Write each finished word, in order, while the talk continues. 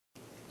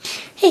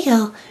Hey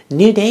y'all,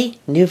 new day,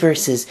 new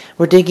verses.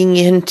 We're digging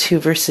into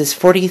verses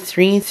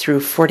 43 through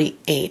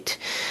 48,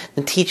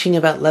 the teaching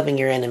about loving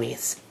your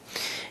enemies.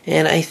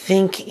 And I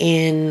think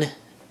in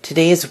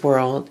today's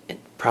world,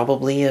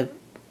 probably a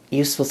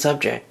useful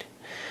subject.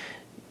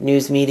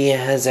 News media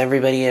has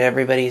everybody at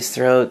everybody's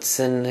throats,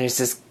 and there's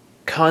this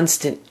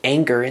constant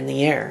anger in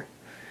the air.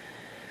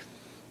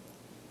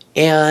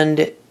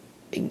 And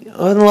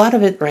a lot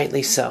of it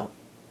rightly so.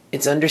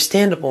 It's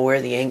understandable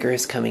where the anger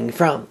is coming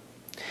from.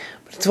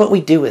 It's what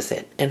we do with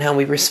it and how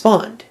we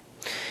respond.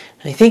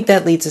 And I think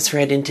that leads us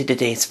right into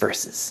today's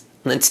verses.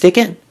 Let's dig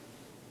in.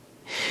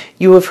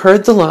 You have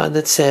heard the law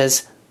that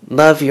says,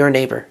 love your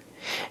neighbor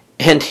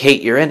and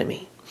hate your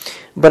enemy.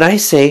 But I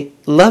say,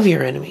 love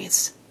your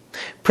enemies.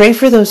 Pray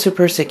for those who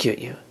persecute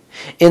you.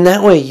 In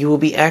that way you will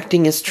be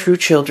acting as true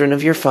children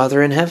of your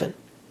Father in heaven.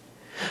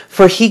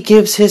 For he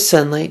gives his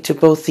sunlight to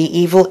both the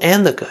evil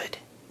and the good,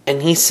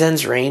 and he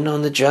sends rain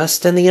on the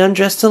just and the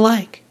unjust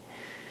alike.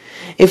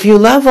 If you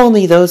love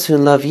only those who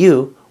love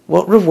you,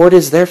 what reward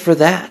is there for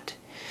that?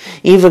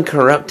 Even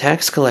corrupt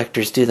tax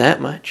collectors do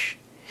that much.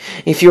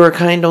 If you are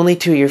kind only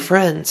to your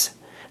friends,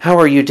 how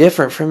are you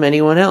different from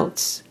anyone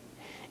else?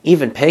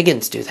 Even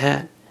pagans do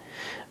that.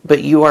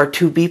 But you are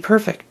to be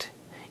perfect,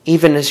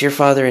 even as your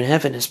Father in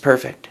heaven is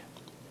perfect.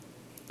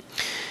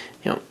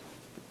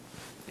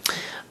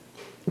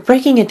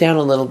 Breaking it down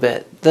a little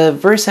bit, the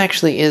verse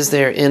actually is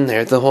in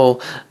there, the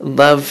whole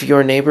love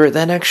your neighbor,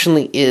 that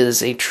actually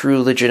is a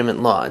true legitimate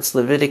law. It's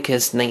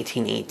Leviticus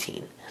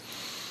 19:18.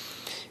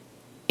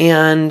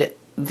 And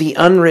the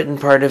unwritten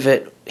part of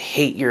it,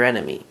 hate your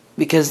enemy,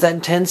 because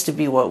that tends to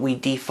be what we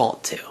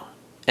default to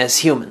as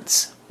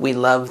humans. We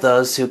love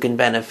those who can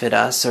benefit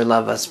us or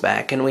love us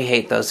back, and we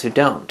hate those who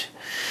don't.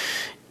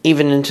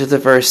 Even into the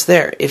verse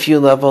there, if you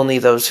love only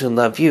those who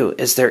love you,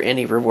 is there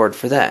any reward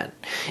for that?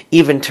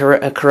 Even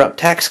corrupt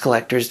tax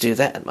collectors do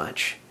that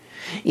much.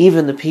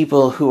 Even the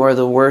people who are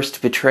the worst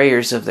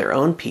betrayers of their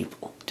own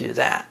people do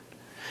that.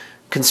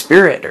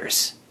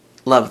 Conspirators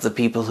love the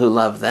people who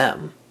love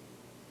them.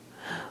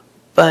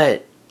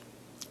 But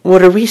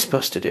what are we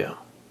supposed to do?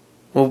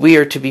 Well, we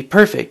are to be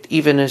perfect,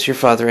 even as your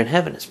Father in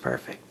heaven is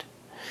perfect.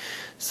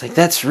 It's like,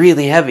 that's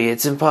really heavy.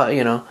 It's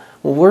impossible,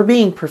 Well, we're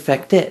being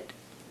perfected.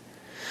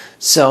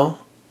 So,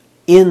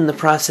 in the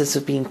process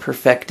of being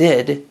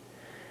perfected,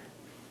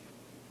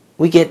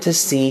 we get to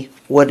see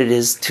what it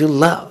is to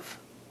love.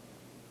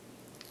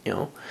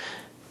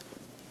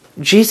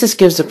 Jesus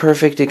gives the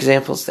perfect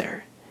examples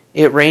there.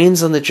 It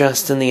rains on the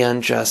just and the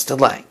unjust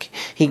alike.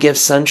 He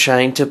gives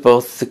sunshine to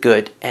both the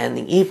good and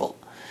the evil.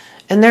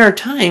 And there are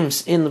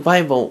times in the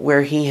Bible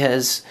where he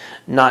has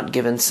not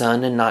given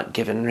sun and not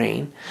given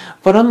rain.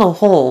 But on the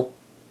whole,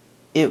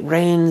 it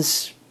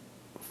rains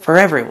for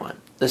everyone.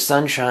 The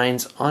sun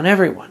shines on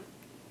everyone.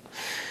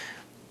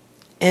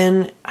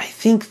 And I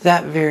think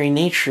that very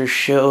nature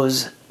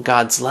shows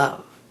God's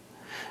love.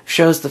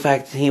 Shows the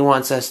fact that he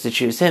wants us to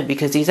choose him,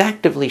 because he's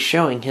actively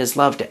showing his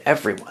love to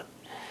everyone.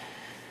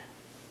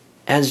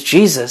 As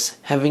Jesus,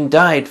 having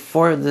died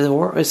for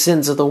the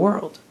sins of the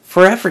world,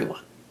 for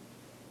everyone.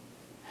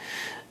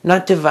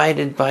 Not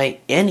divided by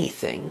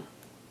anything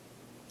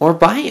or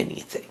by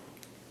anything.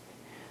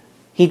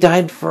 He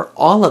died for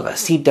all of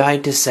us. He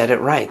died to set it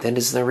right. That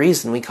is the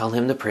reason we call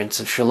him the Prince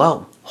of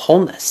Shalom.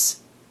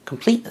 Wholeness.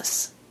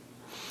 Completeness.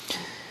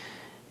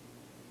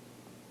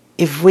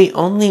 If we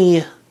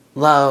only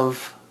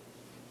love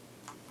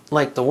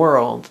like the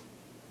world,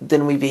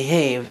 then we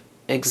behave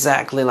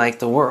exactly like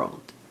the world.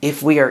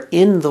 If we are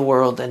in the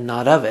world and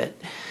not of it,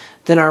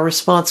 then our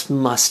response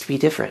must be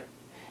different.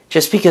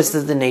 Just because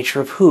of the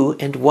nature of who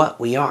and what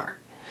we are.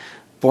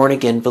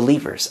 Born-again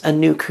believers. A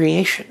new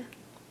creation.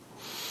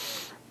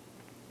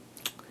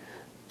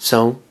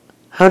 So,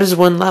 how does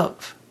one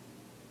love?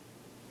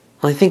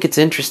 Well, I think it's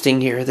interesting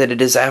here that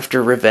it is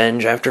after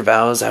revenge, after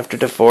vows, after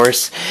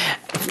divorce,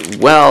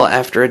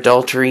 after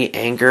adultery,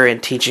 anger,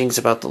 and teachings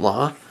about the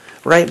law,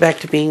 right back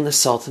to being the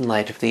salt and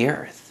light of the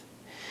earth.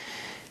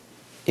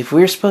 If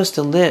we're supposed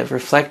to live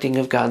reflecting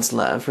of God's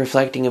love,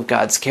 reflecting of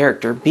God's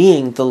character,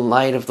 being the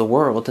light of the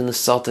world and the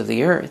salt of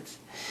the earth,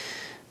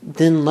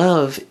 then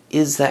love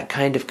is that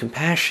kind of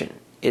compassion.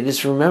 It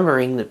is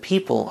remembering that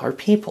people are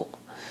people.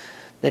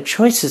 That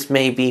choices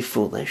may be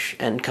foolish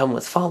and come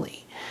with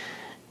folly.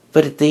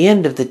 But at the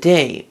end of the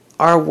day,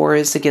 our war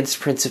is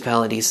against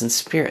principalities and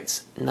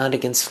spirits, not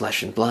against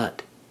flesh and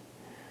blood.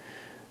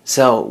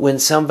 So when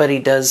somebody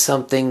does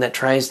something that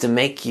tries to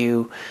make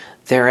you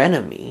their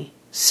enemy,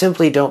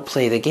 simply don't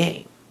play the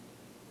game.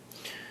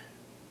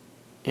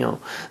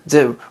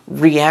 The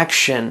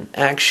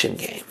reaction-action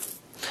game.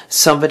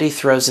 Somebody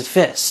throws a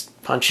fist,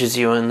 punches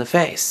you in the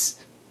face.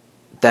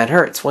 That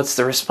hurts. What's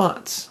the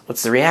response?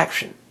 What's the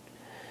reaction?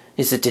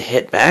 Is it to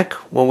hit back?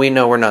 Well, we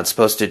know we're not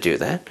supposed to do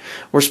that.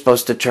 We're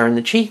supposed to turn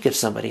the cheek if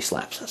somebody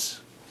slaps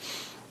us.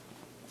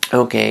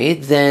 Okay,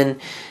 then,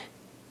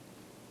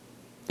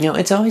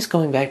 it's always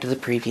going back to the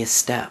previous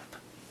step.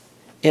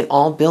 It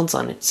all builds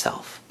on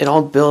itself. It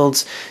all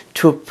builds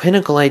to a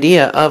pinnacle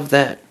idea of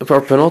that,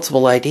 or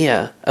penultimate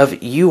idea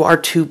of you are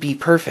to be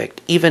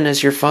perfect, even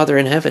as your Father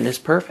in heaven is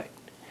perfect.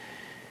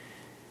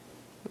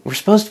 We're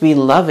supposed to be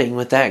loving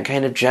with that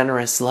kind of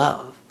generous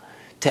love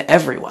to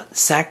everyone.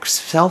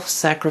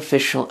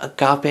 Self-sacrificial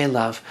agape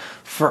love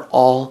for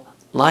all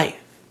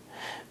life.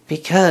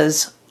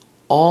 Because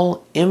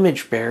all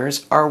image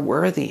bearers are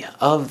worthy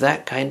of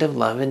that kind of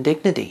love and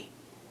dignity.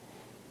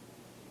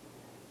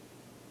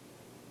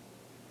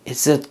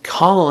 It's a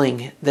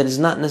calling that is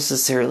not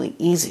necessarily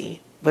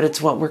easy, but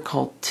it's what we're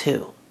called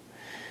to.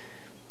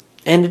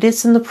 And it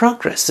is in the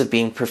progress of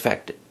being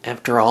perfected.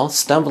 After all,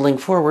 stumbling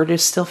forward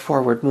is still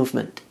forward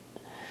movement.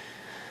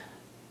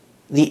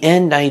 The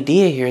end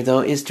idea here,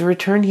 though, is to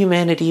return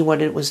humanity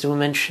what it was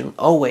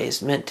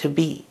always meant to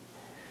be.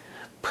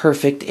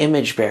 Perfect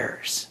image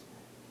bearers.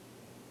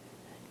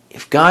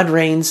 If God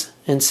reigns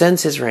and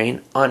sends his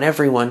rain on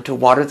everyone to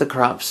water the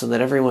crops so that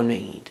everyone may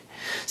eat,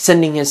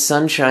 sending his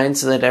sunshine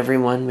so that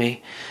everyone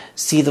may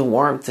see the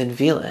warmth and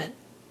feel it,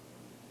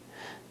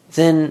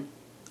 then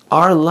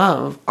our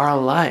love, our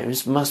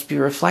lives must be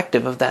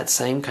reflective of that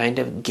same kind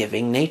of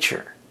giving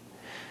nature.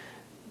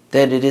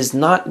 That it is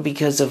not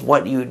because of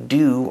what you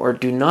do or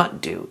do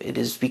not do. It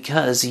is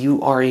because you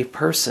are a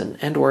person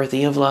and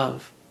worthy of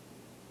love.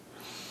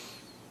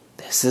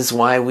 This is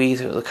why we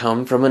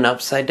come from an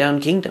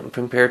upside-down kingdom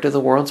compared to the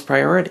world's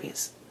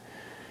priorities.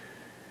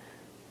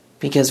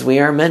 Because we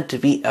are meant to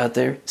be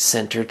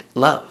other-centered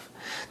love.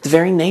 The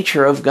very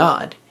nature of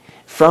God,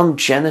 from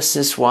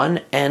Genesis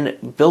 1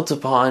 and built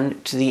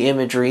upon to the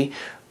imagery,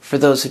 for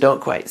those who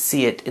don't quite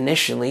see it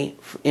initially,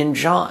 in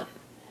John.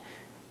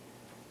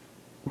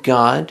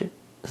 God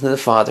the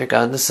Father,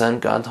 God the Son,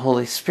 God the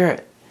Holy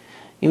Spirit.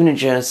 Even in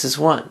Genesis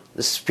 1,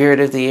 the Spirit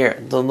of the air,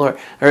 the Lord,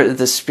 or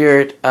the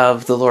Spirit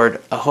of the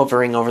Lord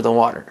hovering over the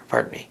water,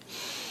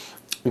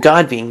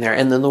 God being there,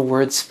 and then the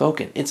word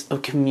spoken. It's a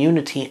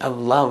community of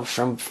love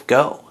from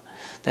go.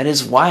 That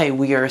is why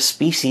we are a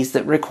species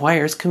that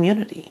requires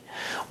community.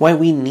 Why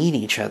we need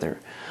each other.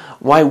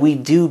 Why we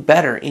do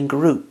better in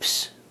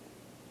groups.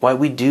 Why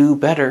we do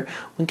better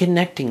when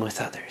connecting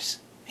with others.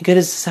 Because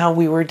it's how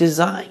we were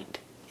designed.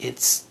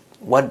 It's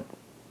what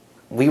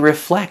we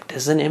reflect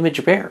as an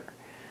image bearer.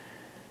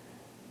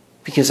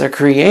 Because our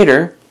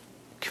Creator,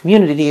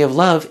 community of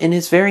love in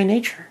His very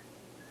nature,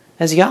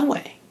 as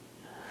Yahweh.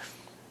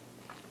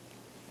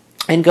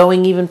 And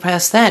going even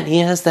past that, He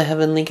has the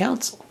heavenly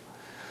council.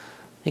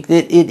 Like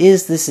that, it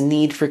is this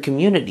need for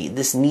community,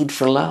 this need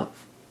for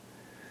love,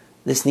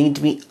 this need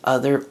to be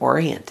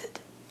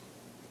other-oriented.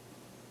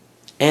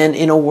 And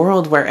in a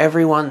world where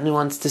everyone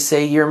wants to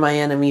say, you're my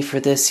enemy for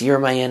this, you're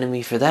my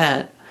enemy for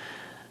that,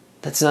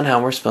 that's not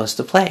how we're supposed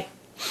to play.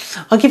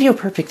 I'll give you a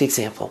perfect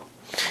example.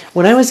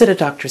 When I was at a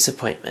doctor's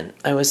appointment,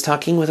 I was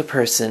talking with a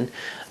person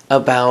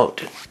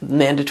about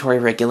mandatory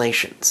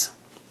regulations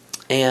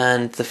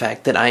and the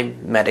fact that I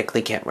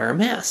medically can't wear a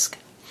mask.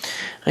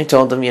 I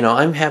told them,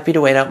 I'm happy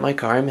to wait out my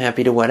car, I'm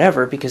happy to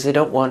whatever, because I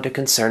don't want to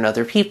concern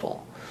other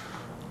people.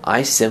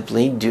 I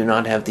simply do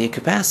not have the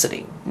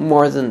capacity.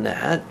 More than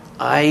that,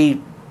 I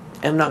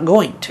am not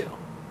going to.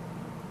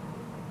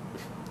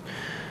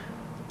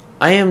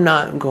 I am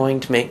not going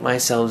to make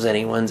myself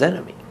anyone's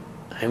enemy.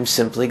 I'm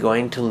simply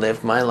going to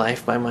live my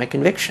life by my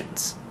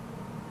convictions,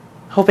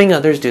 hoping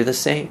others do the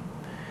same.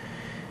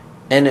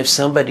 And if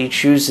somebody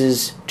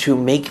chooses to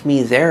make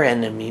me their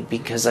enemy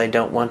because I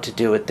don't want to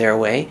do it their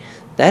way,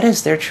 that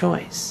is their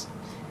choice.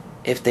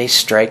 If they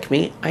strike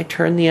me, I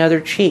turn the other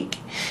cheek.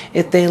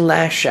 If they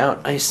lash out,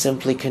 I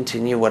simply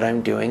continue what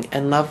I'm doing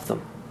and love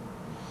them.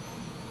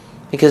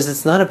 Because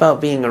it's not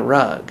about being a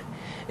rug.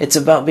 It's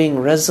about being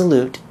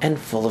resolute and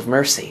full of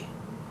mercy.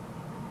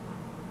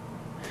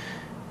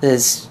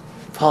 As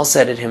Paul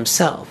said it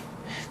himself,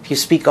 if you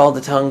speak all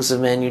the tongues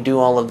of men, you do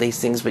all of these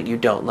things, but you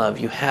don't love,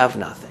 you have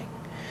nothing.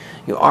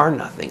 You are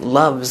nothing.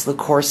 Love is the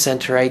core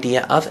center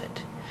idea of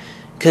it.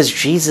 Because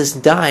Jesus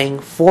dying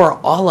for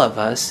all of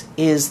us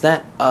is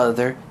that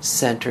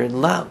other-centered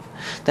love.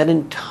 That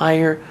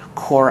entire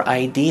core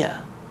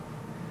idea.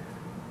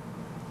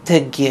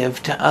 To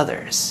give to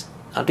others.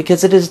 Not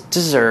because it is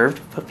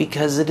deserved, but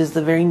because it is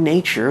the very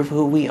nature of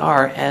who we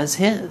are as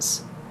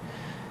His.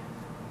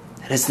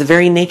 It is the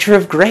very nature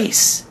of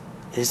grace.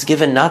 It is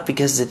given not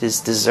because it is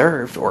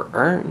deserved or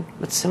earned,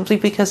 but simply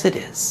because it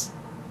is.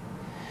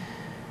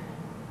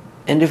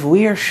 And if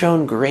we are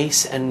shown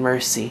grace and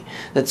mercy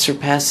that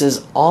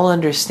surpasses all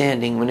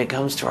understanding when it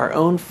comes to our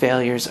own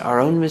failures, our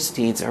own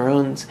misdeeds, our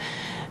own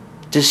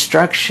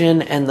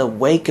destruction, and the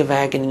wake of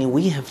agony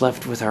we have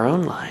left with our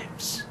own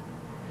lives,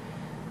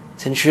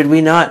 then should we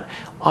not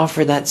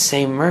offer that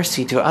same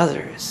mercy to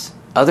others,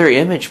 other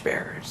image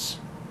bearers,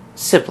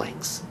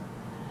 siblings?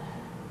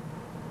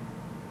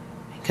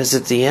 Because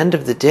at the end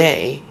of the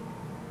day,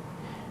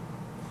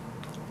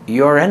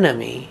 your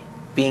enemy,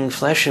 being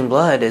flesh and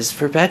blood, is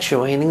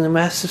perpetuating the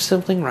massive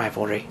sibling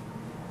rivalry.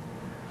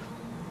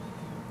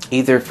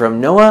 Either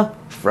from Noah,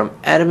 from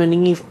Adam and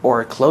Eve,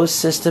 or a closed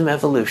system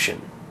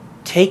evolution.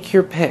 Take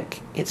your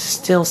pick. It's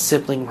still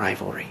sibling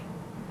rivalry.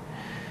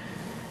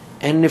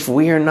 And if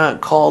we are not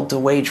called to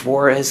wage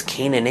war as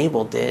Cain and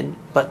Abel did,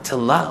 but to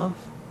love,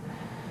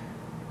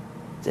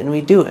 then we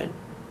do it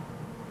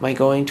by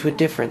going to a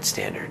different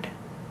standard,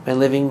 by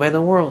living by the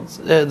Lord's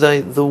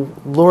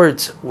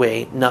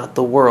way, not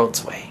the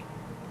world's way.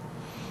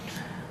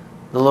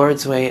 The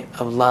Lord's way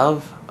of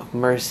love, of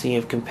mercy,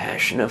 of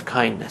compassion, of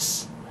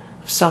kindness,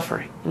 of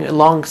suffering,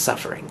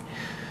 long-suffering,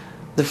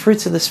 the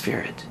fruits of the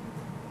Spirit.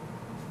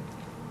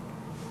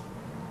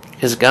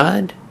 Because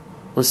God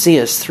will see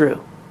us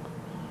through.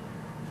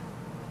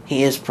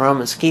 He is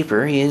promise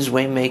keeper, He is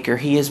way maker,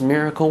 He is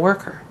miracle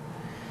worker.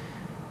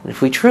 And if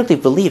we truly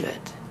believe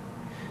it,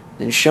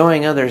 then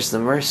showing others the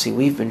mercy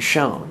we've been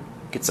shown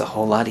gets a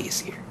whole lot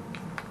easier.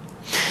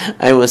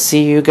 I will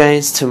see you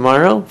guys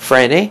tomorrow,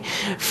 Friday,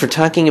 for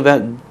teaching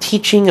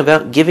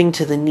about giving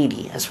to the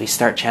needy as we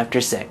start chapter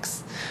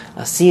 6.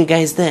 I'll see you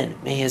guys then.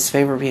 May His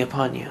favor be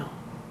upon you.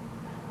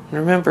 And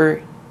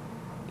remember,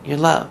 you're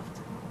loved.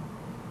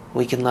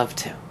 We can love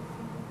too.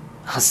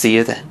 I'll see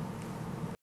you then.